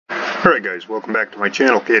Alright guys, welcome back to my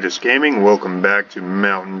channel, Cadus Gaming. Welcome back to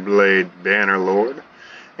Mountain Blade Bannerlord.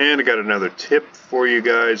 And I got another tip for you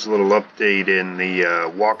guys, a little update in the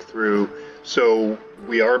walkthrough. So,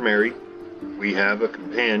 we are married, we have a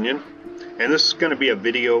companion, and this is going to be a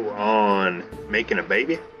video on making a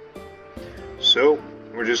baby. So,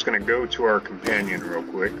 we're just going to go to our companion real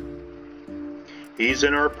quick. He's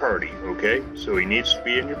in our party, okay? So he needs to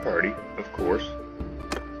be in your party, of course.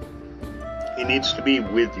 He needs to be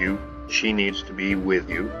with you. She needs to be with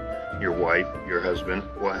you. Your wife, your husband,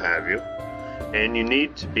 what have you. And you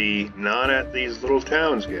need to be not at these little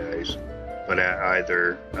towns, guys, but at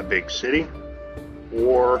either a big city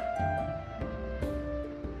or,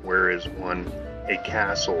 where is one? A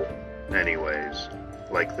castle, anyways,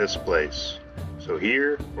 like this place. So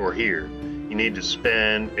here or here. You need to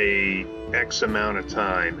spend a X amount of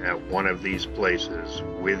time at one of these places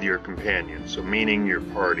with your companion, so meaning your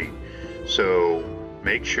party. So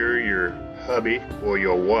make sure your hubby or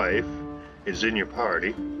your wife is in your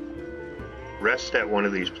party. Rest at one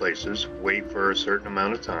of these places. Wait for a certain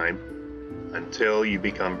amount of time until you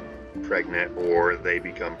become pregnant or they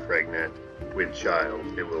become pregnant with child.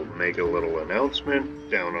 It will make a little announcement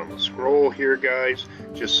down on the scroll here, guys,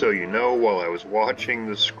 just so you know. While I was watching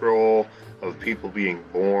the scroll of people being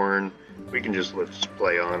born, we can just let's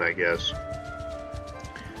play on, I guess.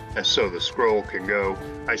 And so the scroll can go.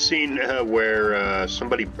 I seen where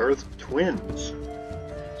somebody birthed twins.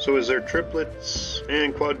 So is there triplets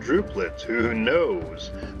and quadruplets? Who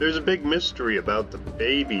knows? There's a big mystery about the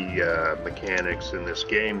baby mechanics in this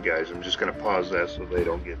game, guys. I'm just going to pause that so they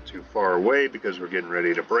don't get too far away, because we're getting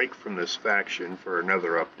ready to break from this faction for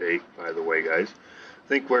another update, by the way, guys. I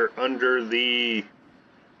think we're under the...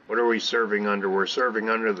 What are we serving under? We're serving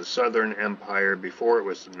under the Southern Empire. Before it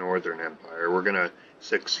was the Northern Empire. We're going to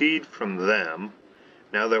succeed from them.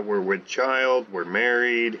 Now that we're with child, we're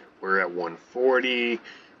married, we're at 140.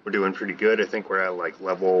 We're doing pretty good. I think we're at like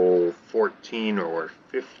level 14 or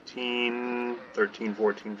 15, 13,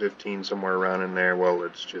 14, 15, somewhere around in there. Well,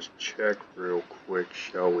 let's just check real quick,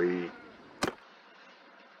 shall we?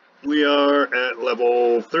 We are at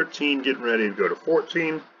level 13, getting ready to go to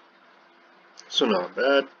 14. So not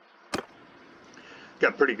bad.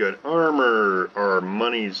 Got pretty good armor. Our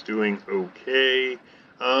money's doing okay.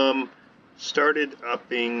 Started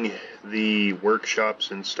upping the workshops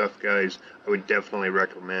and stuff, guys. I would definitely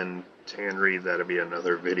recommend tannery. That'll be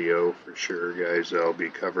another video for sure, guys. I'll be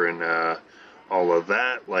covering all of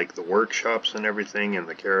that, like the workshops and everything, and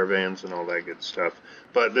the caravans and all that good stuff.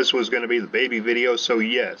 But this was going to be the baby video, so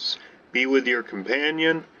yes, be with your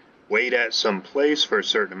companion. Wait at some place for a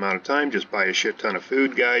certain amount of time. Just buy a shit ton of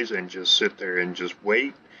food, guys, and just sit there and just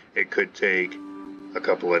wait. It could take a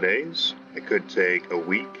couple of days. It could take a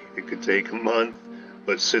week. It could take a month.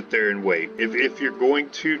 But sit there and wait. If you're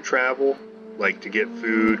going to travel, like to get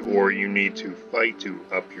food, or you need to fight to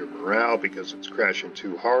up your morale because it's crashing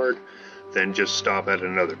too hard, then just stop at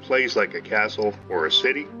another place like a castle or a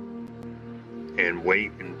city and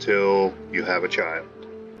wait until you have a child.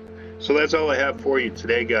 So that's all I have for you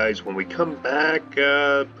today, guys. When we come back,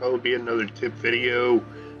 probably be another tip video.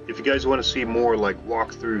 If you guys want to see more like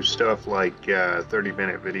walkthrough stuff, like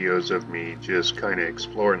 30-minute videos of me just kind of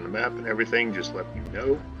exploring the map and everything, just let me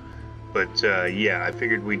know. But yeah, I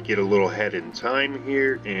figured we'd get a little ahead in time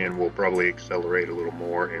here, and we'll probably accelerate a little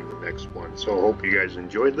more in the next one. So I hope you guys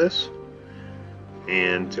enjoyed this.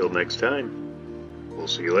 And until next time, we'll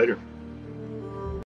see you later.